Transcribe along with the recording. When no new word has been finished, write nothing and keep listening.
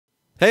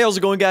Hey, how's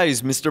it going,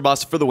 guys? Mr.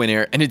 Boss for the win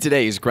here, and in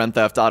today's Grand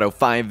Theft Auto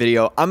 5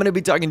 video, I'm going to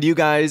be talking to you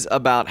guys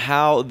about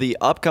how the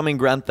upcoming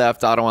Grand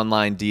Theft Auto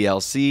Online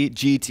DLC,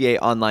 GTA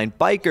Online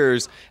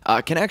Bikers,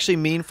 can actually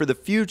mean for the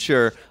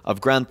future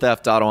of Grand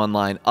Theft Auto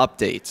Online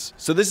updates.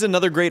 So this is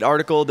another great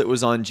article that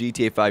was on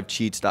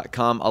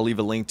GTA5Cheats.com. I'll leave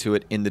a link to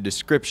it in the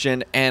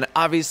description, and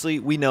obviously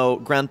we know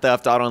Grand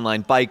Theft Auto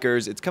Online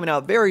Bikers, it's coming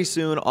out very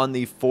soon on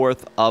the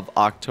 4th of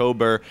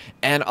October,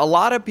 and a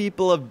lot of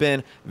people have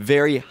been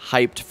very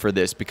hyped for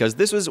this because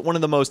this was one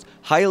of the most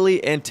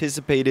highly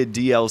anticipated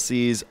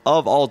DLCs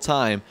of all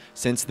time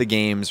since the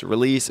game's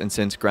release and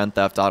since Grand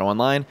Theft Auto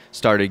Online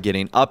started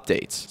getting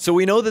updates. So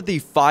we know that the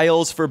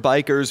files for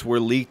Bikers were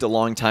leaked a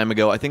long time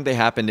ago. I think they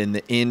happened in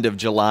the end of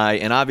July,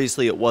 and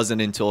obviously it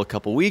wasn't until a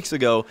couple weeks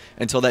ago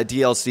until that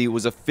DLC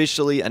was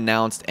officially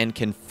announced and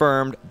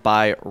confirmed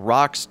by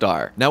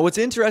Rockstar. Now, what's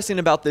interesting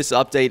about this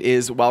update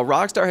is while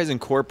Rockstar has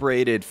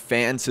incorporated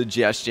fan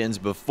suggestions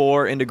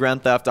before into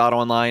Grand Theft Auto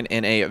Online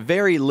in a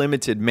very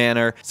limited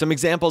manner, some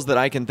examples that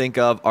I can think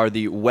of are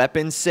the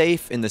weapon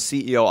safe in the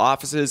CEO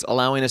offices,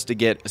 allowing us to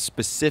get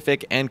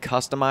specific and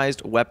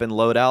customized weapon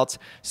loadouts.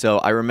 So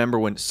I remember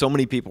when so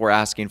many people were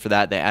asking for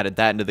that, they added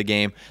that into the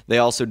game. They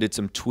also did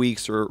some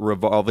tweaks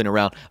revolving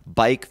around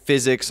bike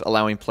physics,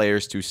 allowing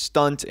players to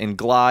stunt and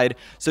glide.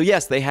 So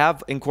yes, they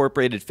have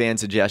incorporated fan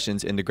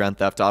suggestions into Grand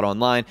Theft Auto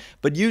Online,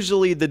 but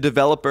usually the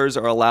developers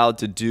are allowed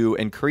to do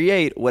and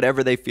create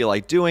whatever they feel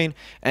like doing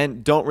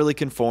and don't really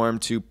conform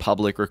to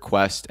public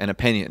requests and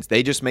opinions.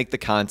 They just make the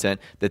content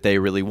that they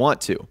really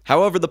want to.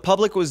 However, the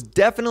public was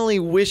definitely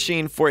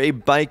wishing for a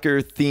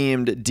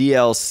biker-themed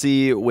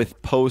DLC with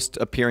posts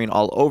appearing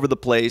all over the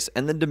place,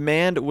 and the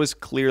demand was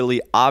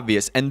clearly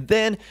obvious. And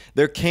then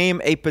there came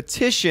a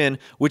petition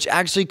which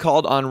actually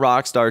called on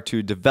Rockstar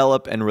to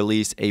develop and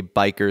release a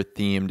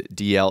biker-themed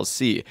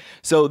DLC.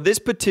 So this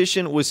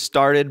petition was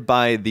started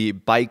by the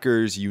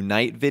Bikers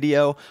Unite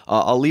video.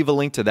 I'll leave a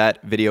link to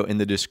that video in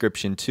the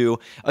description too.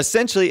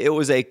 Essentially, it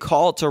was a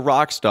call to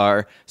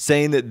Rockstar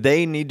saying that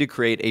they need to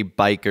create a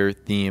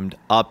biker-themed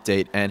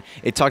update, and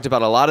it talked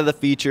about a lot of the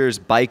features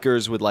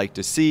bikers would like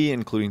to see,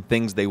 including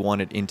things they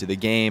wanted into the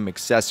game,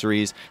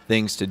 accessories,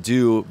 things to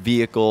do,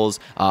 vehicles,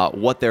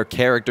 what their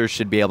characters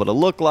should be able to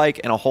look like,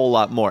 and a whole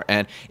lot more.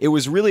 And it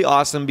was really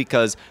awesome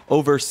because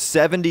over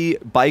 70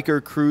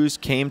 biker crews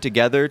came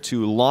together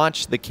to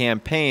launch the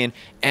campaign,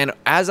 and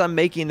as I'm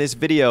making this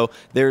video,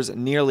 there's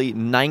nearly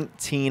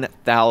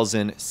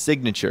 19,000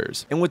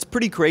 signatures. And what's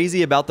pretty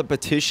crazy about the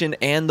petition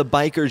and the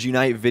Bikers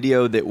Unite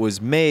video that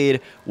was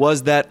made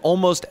was that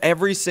almost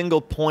every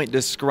single point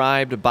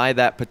described by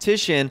that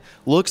petition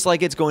looks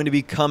like it's going to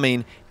be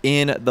coming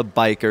in the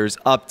Bikers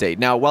update.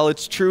 Now, while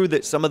it's true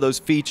that some of those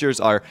features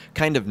are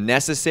kind of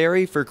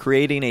necessary for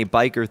creating a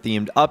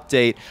biker-themed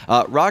update,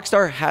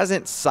 Rockstar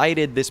hasn't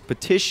cited this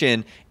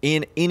petition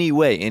in any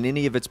way, in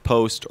any of its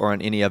posts or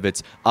on any of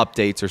its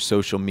updates or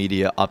social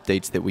media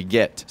updates that we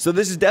get. So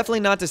this is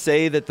definitely not to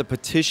say that the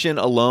petition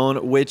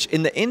alone, which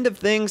in the end of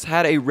things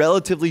had a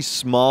relatively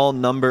small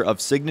number of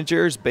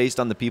signatures based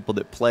on the people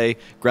that play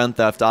Grand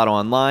Theft Auto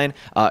Online,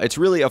 it's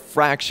really a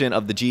fraction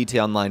of the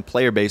GTA Online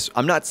player base.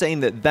 I'm not saying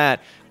that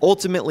that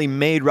ultimately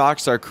made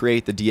Rockstar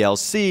create the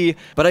DLC,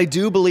 but I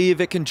do believe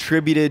it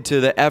contributed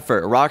to the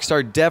effort.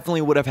 Rockstar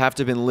definitely would have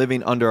to been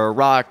living under a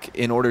rock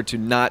in order to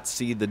not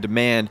see the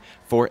demand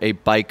for a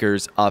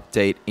Bikers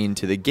update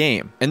into the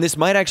game. And this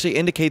might actually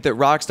indicate that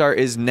Rockstar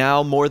is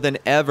now more than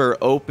ever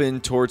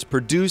open towards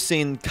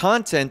producing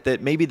content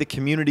that maybe the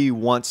community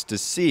wants to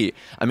see.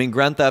 I mean,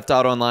 Grand Theft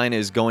Auto Online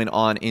is going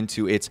on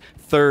into its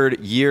third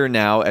year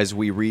now as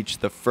we reach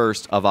the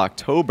 1st of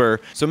October.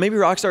 So maybe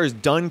Rockstar is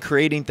done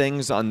creating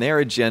things on their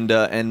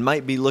agenda and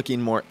might be looking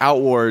more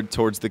outward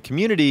towards the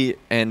community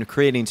and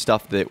creating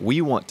stuff that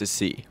we want to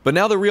see. But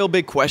now the real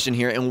big question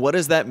here, and what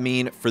does that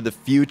mean for the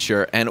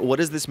future? And what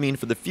does this mean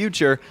for the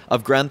future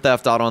of Grand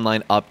Theft Auto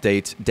Online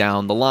updates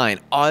down the line?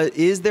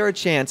 Is there a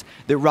chance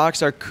that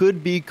Rockstar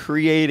could be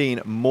creating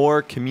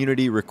more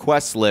community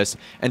request lists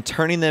and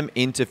turning them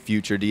into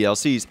future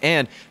DLCs?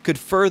 And could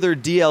further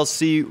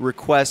DLC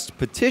request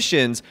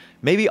petitions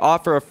maybe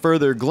offer a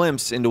further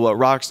glimpse into what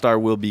Rockstar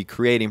will be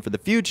creating for the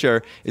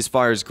future as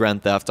far as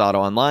Grand Theft Auto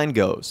Online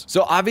goes?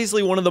 So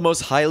obviously one of the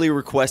most highly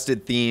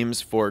requested themes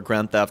for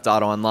Grand Theft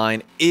Auto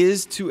Online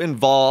is to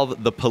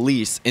involve the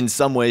police in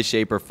some way,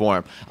 shape, or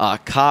form.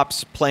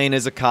 Cops playing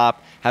as a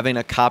cop, having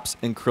a Cops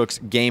and Crooks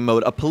game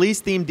mode. A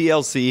police-themed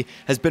DLC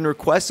has been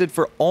requested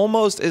for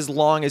almost as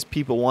long as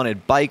people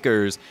wanted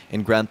bikers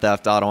in Grand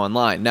Theft Auto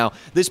Online. Now,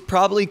 this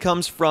probably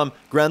comes from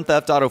Grand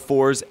Theft Auto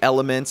 4's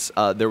elements.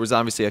 There was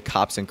obviously a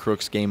Cops and Crooks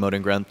crooks game mode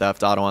in Grand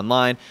Theft Auto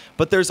Online,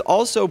 but there's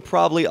also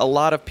probably a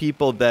lot of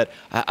people that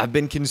have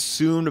been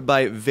consumed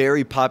by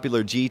very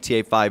popular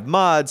GTA 5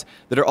 mods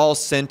that are all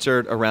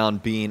centered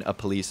around being a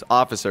police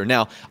officer.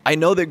 Now, I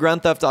know that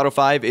Grand Theft Auto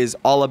 5 is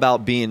all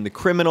about being the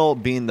criminal,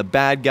 being the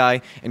bad guy.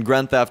 In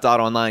Grand Theft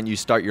Auto Online, you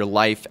start your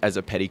life as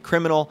a petty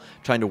criminal,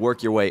 trying to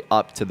work your way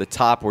up to the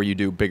top where you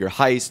do bigger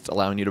heists,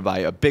 allowing you to buy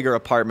a bigger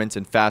apartments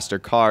and faster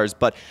cars.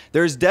 But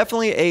there's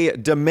definitely a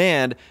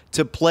demand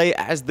to play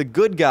as the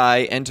good guy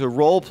and to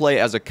role play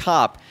as a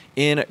cop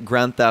in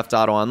Grand Theft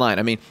Auto Online.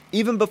 I mean,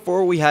 even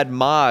before we had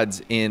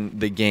mods in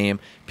the game,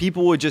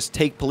 people would just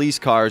take police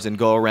cars and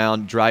go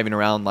around driving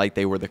around like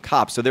they were the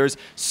cops. So there's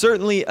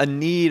certainly a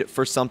need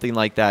for something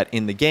like that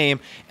in the game.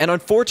 And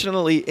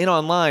unfortunately, in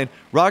online,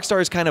 Rockstar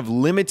has kind of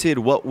limited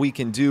what we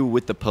can do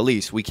with the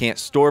police. We can't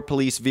store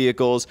police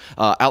vehicles.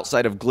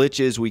 Outside of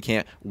glitches, we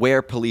can't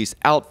wear police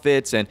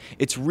outfits. And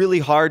it's really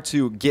hard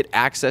to get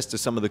access to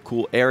some of the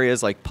cool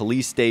areas like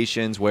police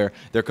stations where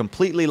they're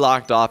completely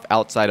locked off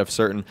outside of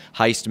certain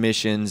heist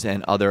missions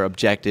and other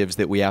objectives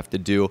that we have to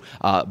do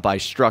by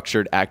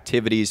structured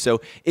activities. So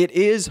it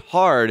is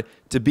hard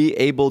to be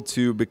able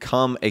to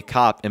become a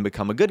cop and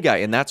become a good guy,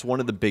 and that's one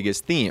of the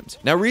biggest themes.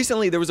 Now,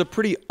 recently, there was a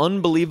pretty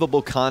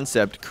unbelievable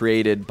concept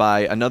created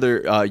by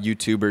another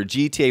YouTuber,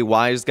 GTA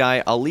Wise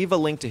Guy. I'll leave a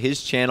link to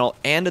his channel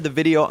and to the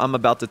video I'm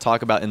about to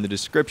talk about in the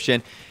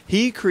description.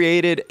 He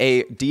created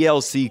a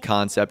DLC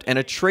concept and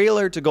a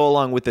trailer to go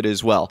along with it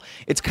as well.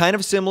 It's kind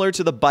of similar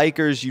to the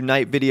Bikers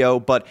Unite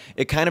video, but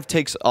it kind of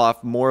takes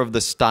off more of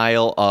the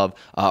style of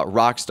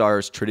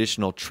Rockstar's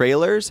traditional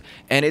trailers,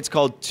 and it's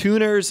called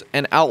Tuners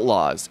and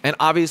Outlaws. And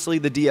obviously,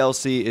 the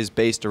DLC is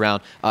based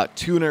around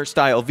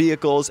tuner-style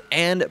vehicles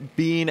and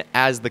being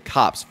as the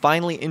cops,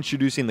 finally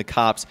introducing the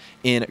cops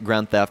in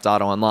Grand Theft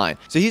Auto Online.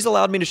 So he's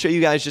allowed me to show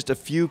you guys just a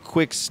few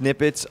quick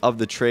snippets of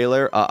the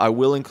trailer. I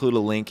will include a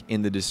link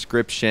in the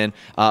description,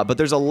 but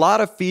there's a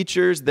lot of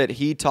features that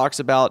he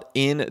talks about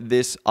in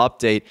this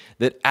update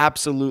that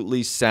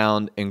absolutely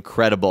sound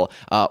incredible.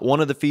 One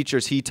of the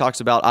features he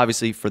talks about,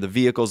 obviously, for the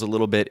vehicles a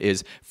little bit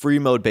is free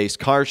mode-based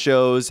car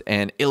shows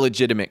and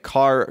illegitimate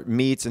car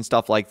meets and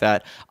stuff like that.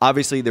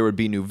 Obviously, there would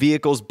be new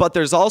vehicles, but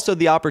there's also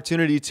the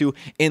opportunity to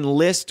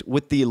enlist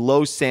with the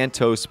Los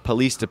Santos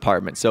Police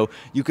Department. So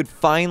you could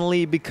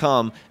finally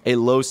become a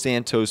Los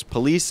Santos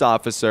police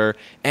officer,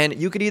 and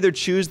you could either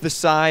choose the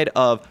side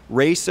of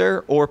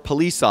racer or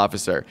police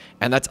officer.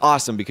 And that's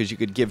awesome because you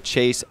could give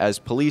chase as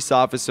police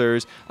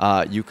officers.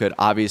 You could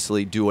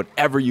obviously do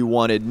whatever you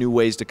wanted, new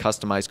ways to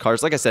customize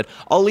cars. Like I said,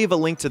 I'll leave a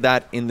link to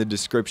that in the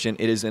description.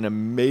 It is an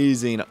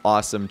amazing,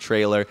 awesome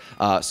trailer.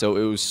 So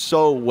it was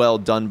so well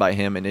done by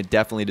him, and it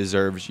definitely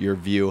deserves your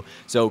view.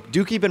 So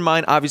do keep in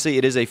mind, obviously,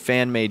 it is a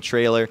fan-made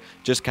trailer,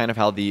 just kind of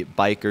how the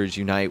Bikers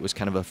Unite was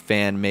kind of a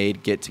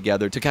fan-made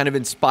get-together to kind of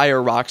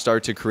inspire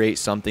Rockstar to create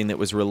something that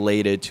was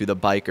related to the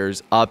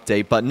Bikers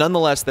update. But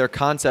nonetheless, their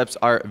concepts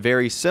are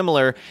very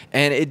similar,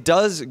 and it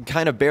does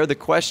kind of bear the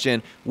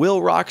question,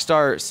 will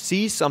Rockstar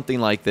see something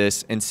like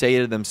this and say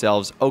to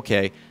themselves,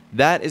 okay,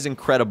 that is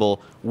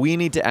incredible. We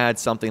need to add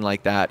something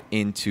like that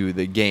into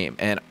the game.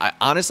 And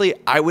honestly,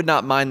 I would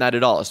not mind that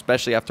at all,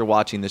 especially after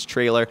watching this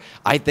trailer.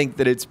 I think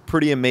that it's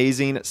pretty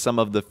amazing, some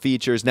of the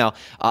features. Now,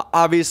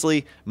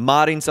 obviously,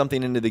 modding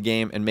something into the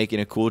game and making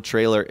a cool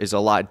trailer is a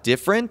lot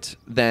different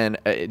than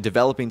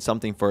developing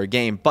something for a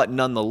game. But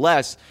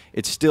nonetheless,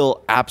 it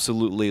still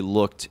absolutely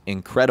looked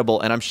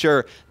incredible. And I'm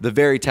sure the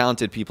very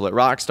talented people at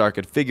Rockstar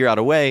could figure out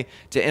a way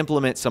to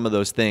implement some of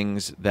those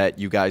things that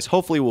you guys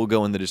hopefully will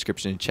go in the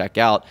description and check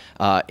out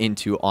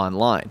into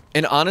online.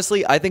 And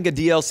honestly, I think a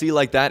DLC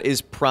like that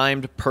is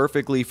primed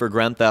perfectly for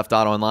Grand Theft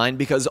Auto Online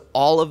because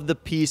all of the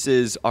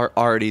pieces are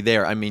already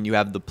there. I mean, you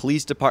have the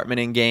police department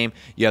in game,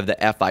 you have the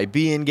FIB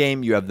in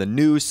game, you have the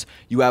noose,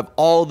 you have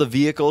all the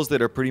vehicles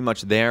that are pretty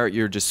much there at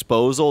your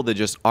disposal that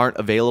just aren't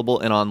available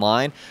in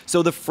online.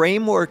 So the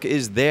framework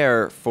is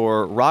there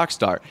for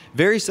Rockstar.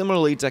 Very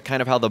similarly to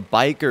kind of how the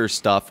biker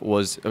stuff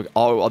was,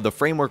 all the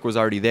framework was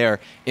already there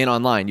in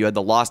online. You had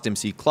the Lost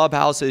MC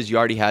clubhouses, you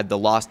already had the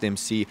Lost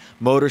MC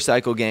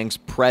motorcycle gangs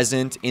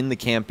present in the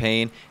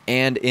campaign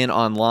and in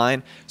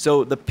online.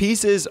 So the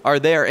pieces are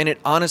there, and it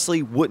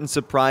honestly wouldn't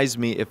surprise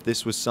me if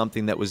this was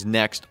something that was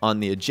next on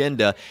the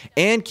agenda.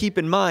 And keep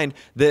in mind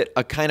that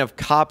a kind of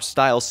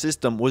cop-style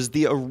system was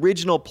the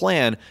original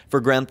plan for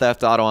Grand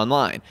Theft Auto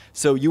Online.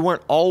 So you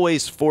weren't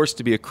always forced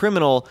to be a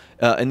criminal.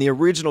 In the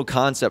original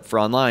concept for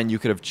online, you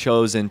could have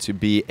chosen to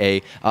be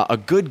a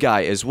good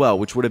guy as well,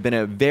 which would have been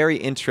a very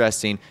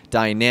interesting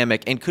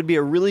dynamic and could be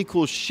a really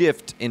cool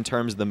shift in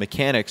terms of the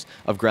mechanics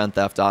of Grand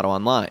Theft Auto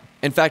Online.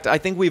 In fact, I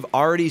think we've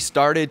already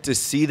started to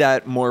see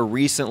that more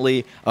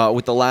recently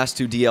with the last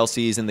two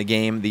DLCs in the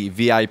game, the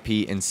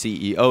VIP and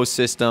CEO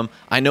system.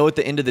 I know at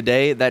the end of the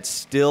day, that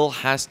still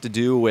has to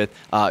do with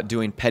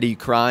doing petty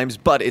crimes,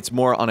 but it's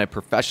more on a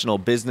professional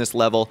business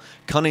level.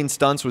 Cunning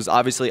Stunts was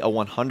obviously a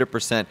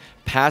 100%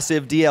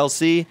 passive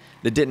DLC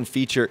that didn't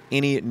feature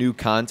any new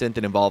content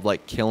that involved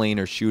like killing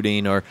or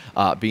shooting or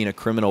being a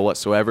criminal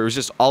whatsoever. It was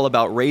just all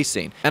about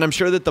racing. And I'm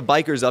sure that the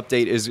Bikers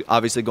update is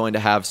obviously going to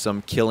have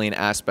some killing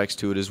aspects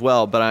to it as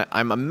well, but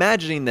I'm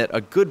imagining that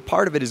a good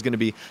part of it is going to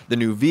be the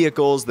new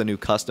vehicles, the new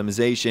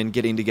customization,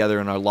 getting together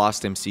in our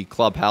Lost MC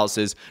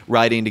clubhouses,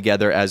 riding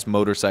together as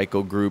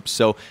motorcycle groups.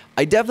 So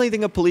I definitely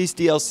think a police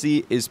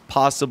DLC is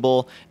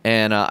possible,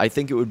 and I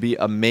think it would be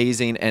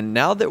amazing. And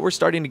now that we're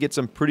starting to get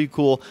some pretty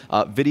cool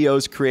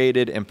videos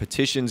created and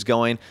petitions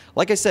going,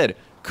 like I said,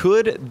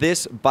 could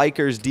this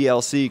Bikers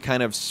DLC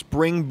kind of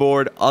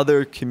springboard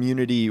other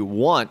community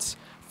wants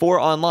for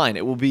online?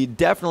 It will be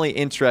definitely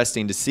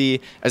interesting to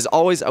see. As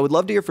always, I would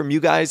love to hear from you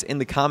guys in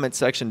the comment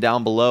section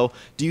down below.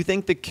 Do you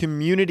think the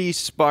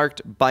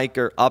community-sparked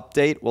biker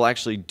update will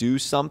actually do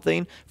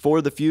something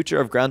for the future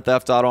of Grand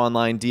Theft Auto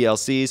Online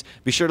DLCs?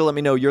 Be sure to let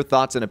me know your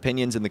thoughts and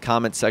opinions in the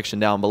comment section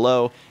down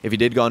below. If you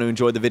did go on to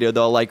enjoy the video,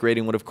 though, a like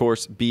rating would, of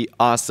course, be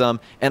awesome.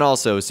 And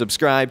also,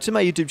 subscribe to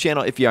my YouTube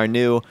channel if you are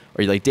new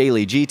or you like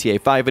daily GTA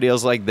 5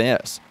 videos like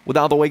this. With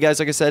all the way, guys,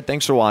 like I said,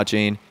 thanks for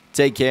watching.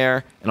 Take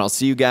care, and I'll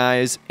see you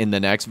guys in the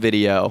next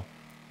video.